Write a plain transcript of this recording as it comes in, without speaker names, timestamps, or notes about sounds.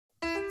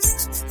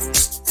Hello,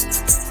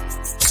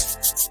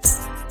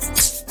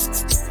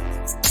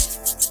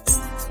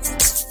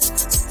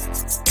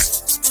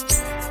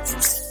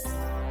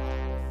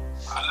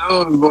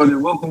 everybody.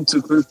 Welcome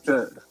to Quick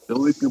Chat, the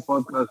weekly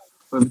podcast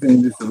for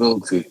everything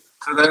disability.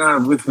 Today I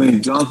have with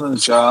me Jonathan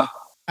Shah,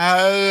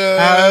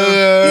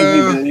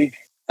 Hello. EVD,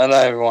 Hello,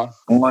 everyone.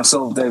 and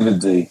myself, David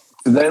D.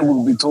 Today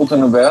we'll be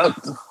talking about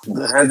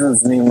the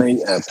Hazards Near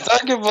Me app.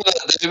 Thank you for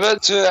that,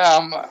 David, to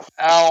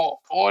our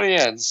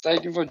audience.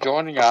 Thank you for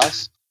joining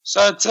us.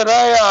 So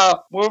today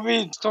we'll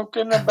be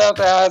talking about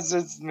the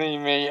Hazards Near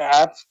Me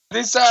app.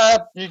 This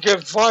app, you can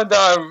find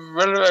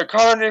relevant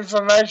current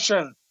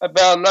information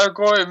about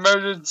local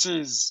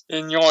emergencies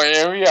in your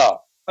area.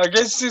 I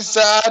guess this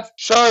app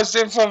shows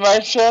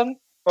information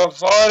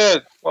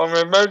provided from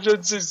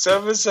emergency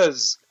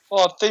services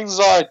or things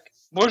like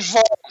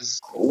bushfires.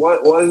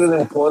 Why is it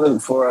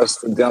important for us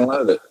to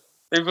download it?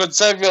 It could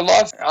save your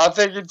life. I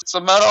think it's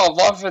a matter of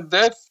life and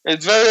death.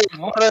 It's very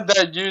important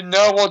that you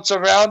know what's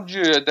around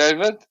you,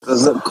 David.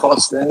 Does it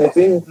cost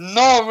anything?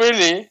 Not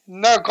really.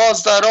 No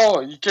cost at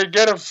all. You can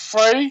get it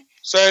free.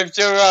 So if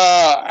you're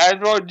an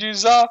Android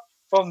user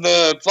from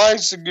the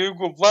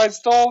Google Play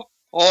Store,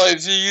 or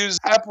if you use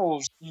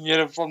Apple, you can get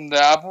it from the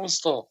Apple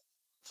Store.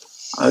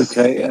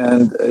 Okay,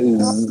 and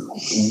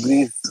is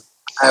this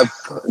app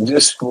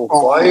just for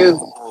fires,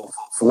 or for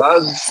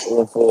floods,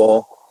 or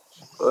for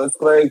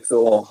earthquakes,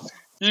 or?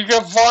 You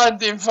can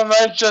find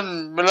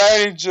information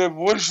relating to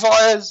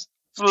bushfires,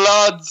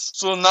 floods,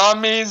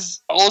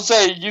 tsunamis. Also,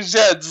 it gives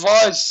you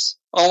advice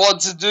on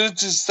what to do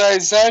to stay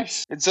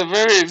safe. It's a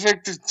very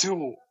effective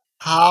tool.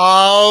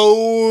 How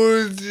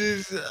would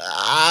this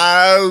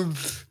app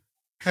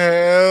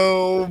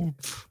help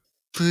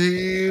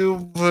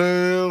people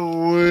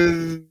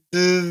with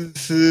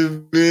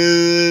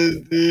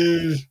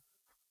disabilities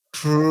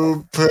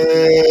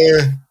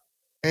prepare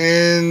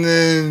in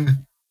an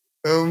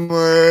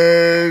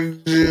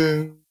emergency?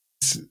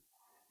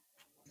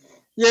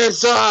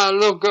 Yes,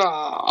 look,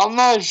 I'm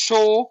not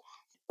sure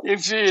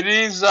if it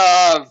is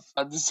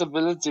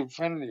disability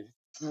friendly.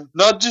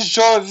 Not too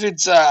sure if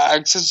it's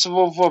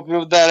accessible for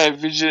people that are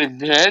visually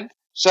impaired.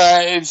 So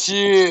if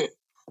you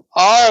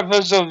are a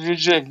person with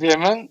visual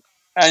impairment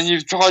and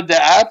you've tried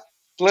the app,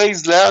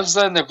 please let us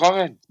know in the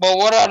comment. But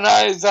what I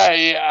know is that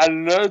it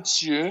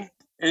alerts you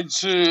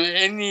into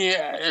any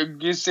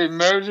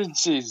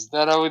emergencies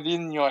that are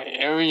within your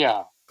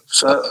area.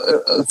 So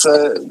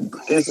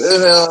if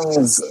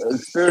anyone's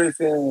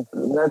experiencing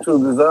natural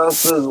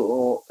disasters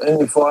or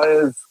any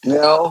fires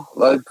now,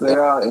 like they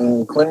are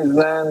in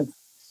Queensland,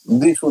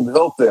 this would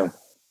help them.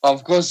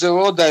 Of course it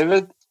will,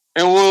 David.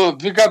 It will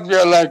pick up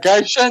your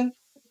location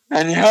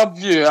and help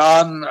you,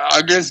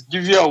 I guess,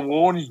 give you a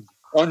warning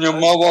on your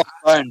mobile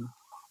phone.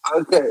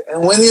 Okay,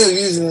 and when you're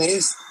using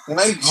this,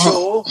 make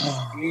sure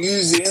you're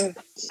using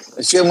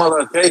share my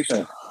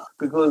location,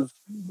 because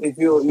if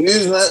you're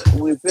using it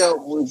with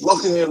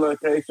blocking your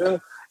location,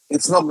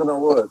 it's not going to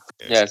work.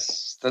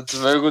 Yes, that's a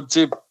very good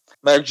tip.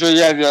 Make sure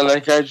you have your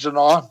location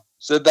on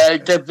so that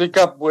it can pick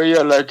up where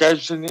your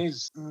location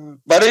is.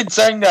 But in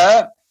saying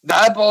that, the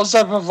app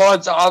also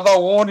provides other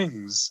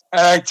warnings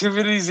and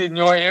activities in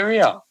your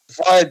area.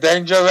 Fire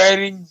danger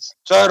ratings,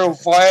 total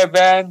fire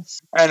bans,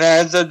 and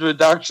hazard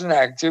reduction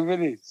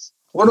activities.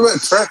 What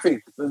about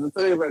traffic? Does it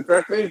tell you about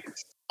traffic?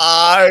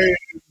 I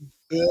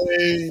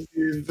think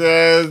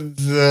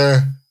that's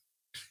a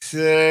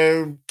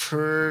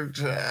separate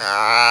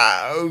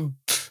app.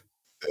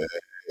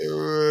 I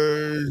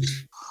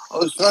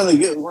was trying to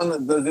get one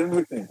that does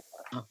everything.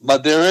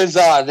 But there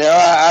are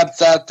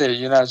apps out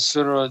there,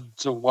 suited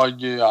to what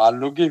you are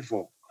looking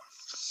for.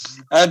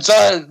 And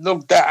so,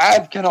 look, the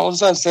app can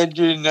also send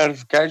you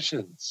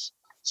notifications.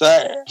 So,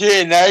 if you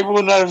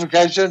enable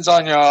notifications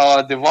on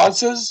your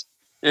devices,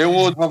 it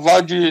will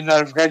provide you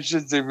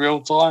notifications in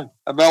real time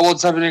about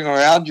what's happening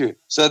around you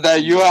so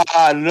that you are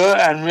alert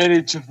and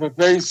ready to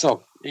prepare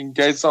yourself in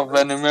case of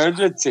an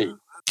emergency.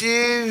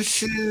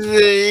 This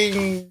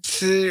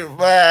links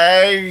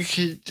back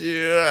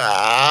to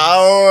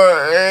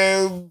our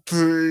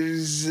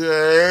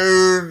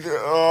episode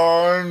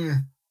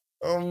on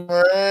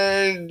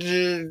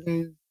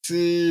emergency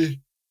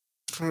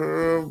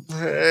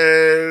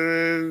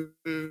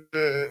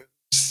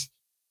preparedness.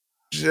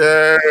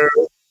 So,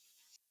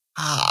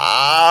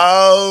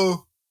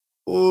 how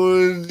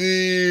would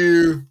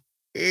you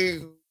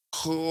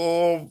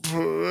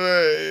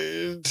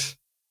incorporate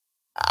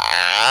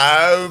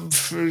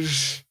apps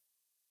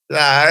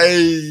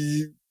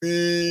like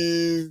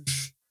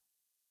this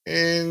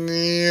in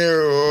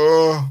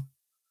your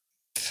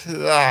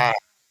plan?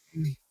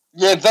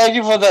 Yeah, thank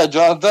you for that,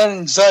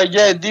 Jonathan. So,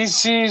 yeah,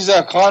 this is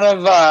a kind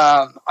of,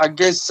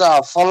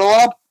 follow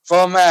up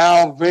from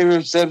our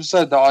previous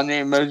episode on the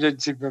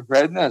emergency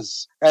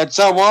preparedness. And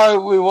so, why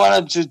we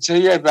wanted to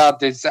tell you about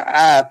this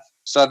app,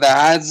 so the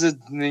Hazard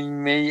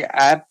Me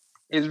app,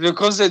 is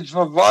because it's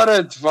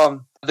provided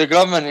from the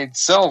government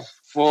itself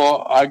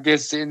for, I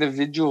guess,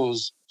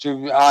 individuals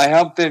to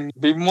help them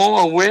be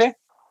more aware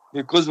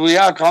because we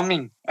are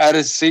coming at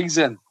a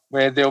season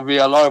where there'll be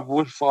a lot of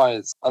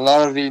bushfires, a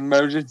lot of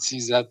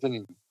emergencies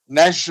happening,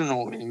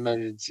 national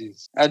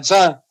emergencies. And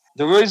so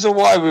the reason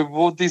why we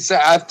brought this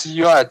app to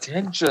your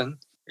attention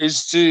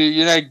is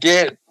to,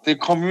 get the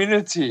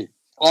community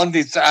on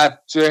this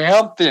app to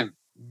help them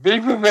be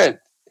prepared.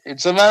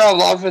 It's a matter of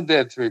life and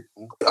death,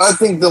 people. I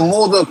think the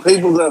more the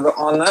people that are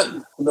on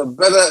that, the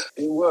better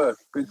it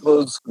works,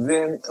 because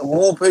then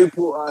more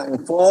people are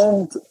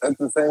informed at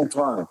the same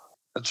time.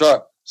 That's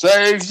right. So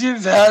if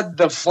you've had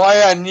the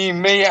Fire Near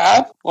Me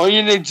app, all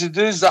you need to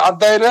do is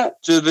update it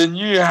to the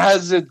new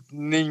Hazard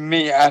Near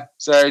Me app.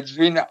 So it's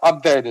been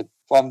updated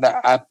from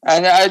the app.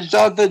 And as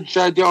Jonathan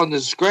showed you on the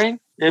screen,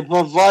 it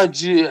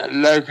provides you a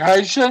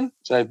location.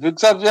 So it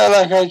picks up your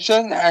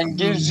location and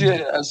gives you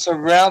a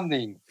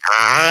surrounding.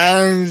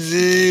 And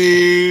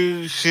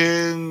you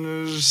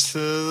can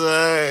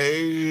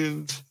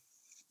select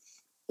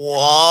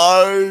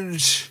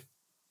watch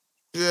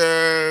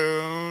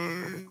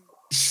zones.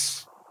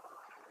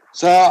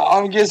 So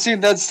I'm guessing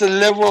that's the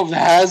level of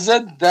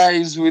hazard that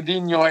is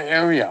within your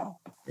area.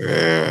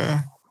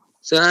 Yeah.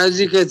 So as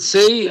you can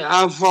see,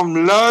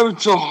 from low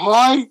to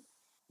high,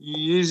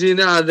 using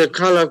the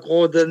color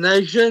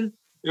coordination,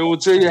 it will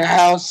tell you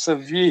how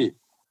severe.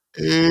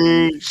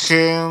 You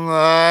can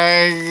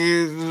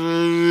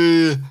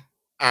actually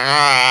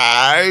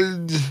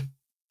add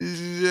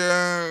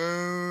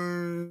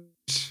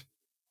zones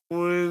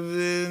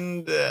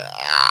within the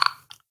app.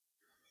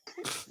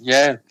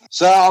 Yeah.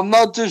 So I'm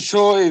not too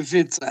sure if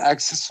it's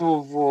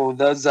accessible for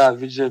those that are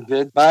visually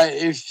impaired, but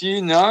if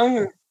you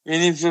know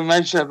any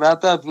information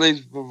about that,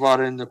 please provide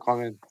it in the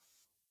comment.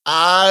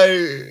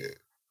 I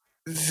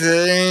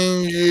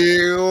think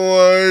you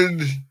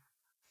would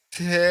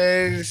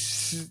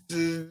tested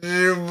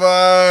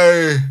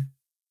by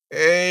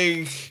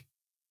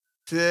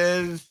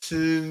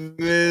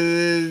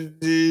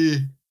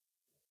accessibility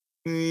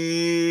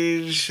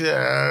New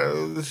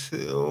South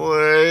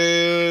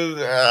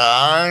Wales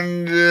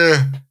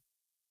under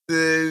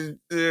the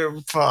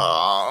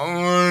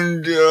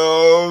Department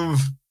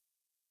of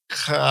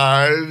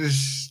Customer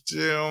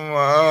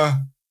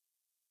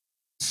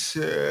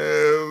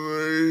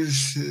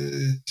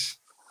Services.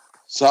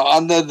 So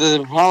under the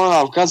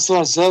Department of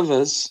Customer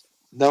Service,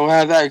 they'll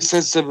have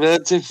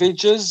accessibility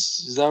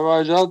features. Is that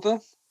right, Jonathan?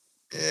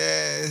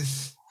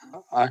 Yes.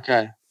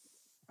 Okay.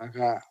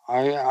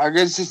 I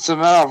guess it's a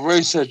matter of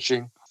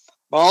researching.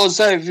 But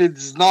also, if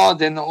it's not,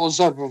 then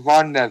also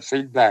providing that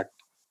feedback.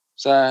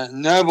 So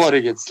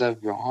nobody gets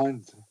left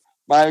behind.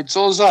 But it's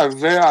also a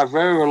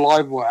very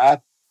reliable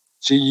app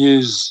to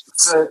use.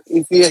 So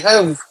if you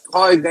have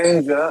high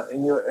danger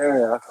in your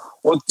area,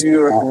 what do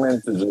you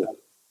recommend to do?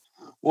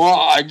 Well,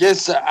 I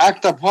guess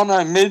act upon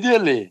it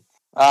immediately.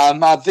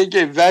 I think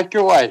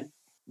evacuate.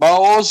 But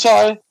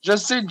also,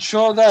 just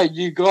ensure that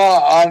you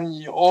got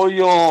all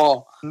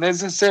your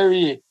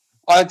necessary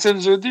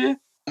items with you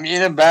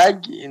in a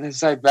bag, in a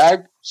safe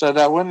bag, so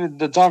that when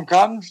the time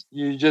comes,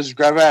 you just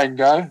grab it and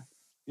go.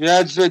 You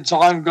don't spend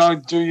time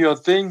going through your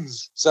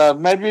things. So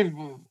maybe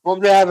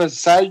probably have a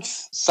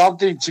safe,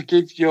 something to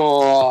keep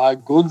your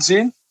goods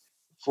in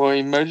for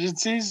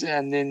emergencies,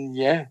 and then,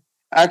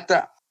 act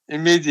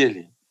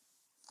immediately.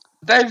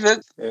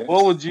 David,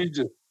 what would you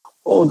do?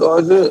 What would I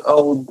do? I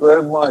would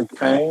grab my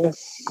cane,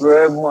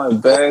 grab my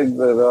bag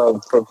that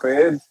I've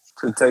prepared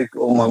to take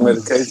all my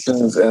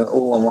medications and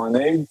all of my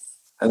needs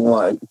and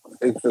my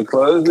extra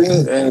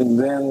clothing, and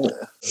then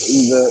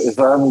either if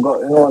I haven't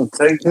got anyone to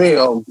take me,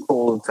 I'll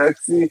call a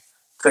taxi,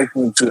 take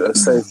me to a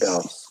safe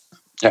house.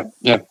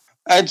 Yep.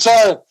 And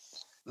so,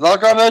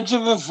 like I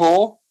mentioned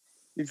before,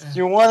 if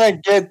you want to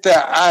get the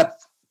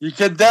app, you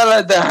can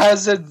download the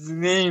Hazard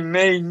Near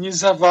Me New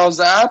South Wales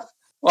app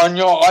on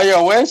your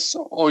iOS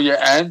or your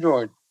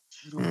Android.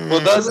 For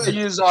those that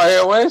use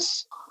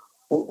iOS.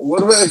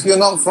 What about if you're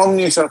not from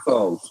New South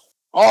Wales?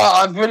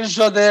 Oh, I'm pretty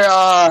sure there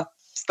are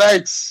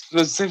states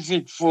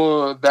specific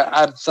for the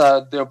apps.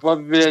 There'll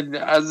probably be an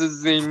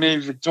Hazard Near Me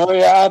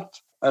Victoria app,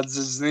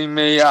 Hazard Near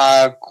Me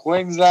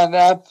Queensland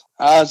app.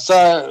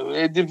 So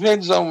it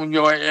depends on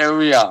your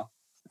area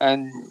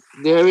and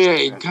the area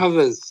it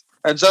covers.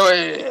 And so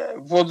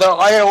for the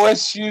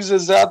iOS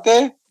users out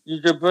there,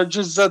 you can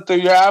purchase that through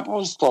your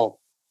Apple Store.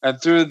 And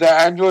through the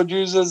Android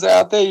users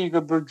out there, you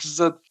can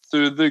purchase it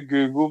through the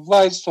Google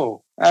Play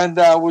Store. And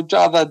which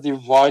other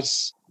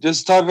device?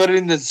 Just type it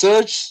in the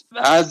search,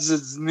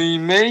 Hazard Near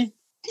Me,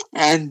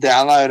 and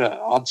download it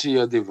onto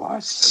your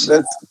device.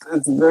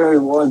 That's very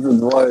wise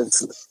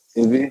advice,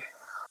 Evie.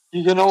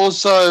 You can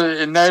also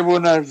enable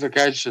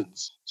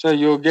notifications, so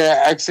you'll get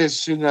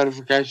access to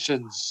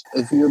notifications.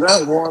 If you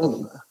don't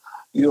want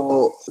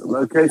your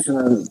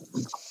location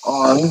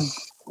on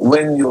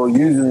when you're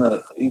using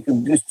it, you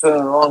can just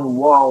turn it on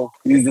while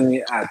using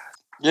the app.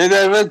 Yeah,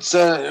 David,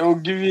 so it will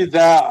give you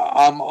that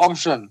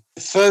option.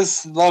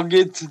 First, log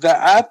into the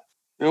app.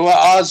 It will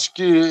ask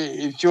you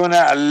if you want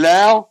to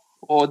allow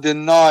or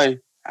deny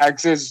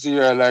access to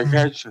your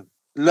location.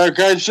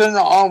 Location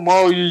on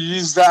while you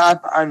use the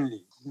app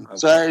only. Okay.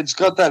 So it's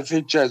got that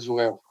feature as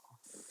well.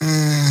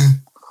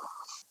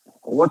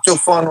 What's your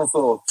final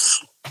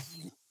thoughts?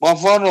 my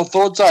final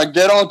thoughts are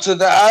get onto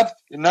the app,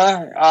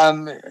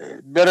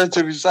 better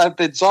to be safe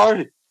than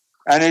sorry.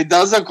 And it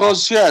doesn't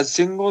cost you a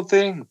single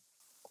thing.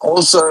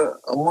 Also,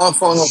 my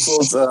final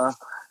thoughts are,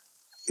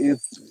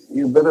 if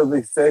you better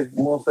be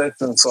more safe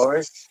than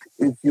sorry.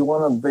 If you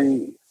want to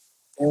be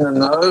in the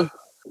know,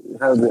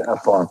 have the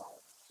app on.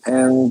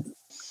 And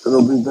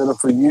it'll be better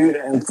for you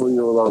and for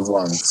your loved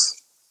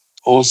ones.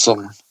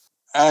 Awesome.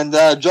 And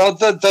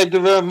Jonathan, thank you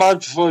very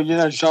much for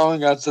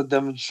showing us a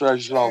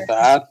demonstration of the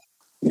app.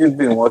 You've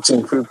been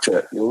watching Crip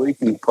Chat, your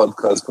weekly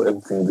podcast for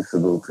everything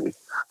disability.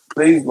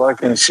 Please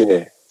like and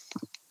share.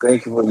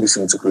 Thank you for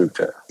listening to Crip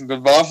Chat.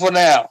 Goodbye for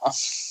now.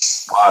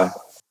 Bye.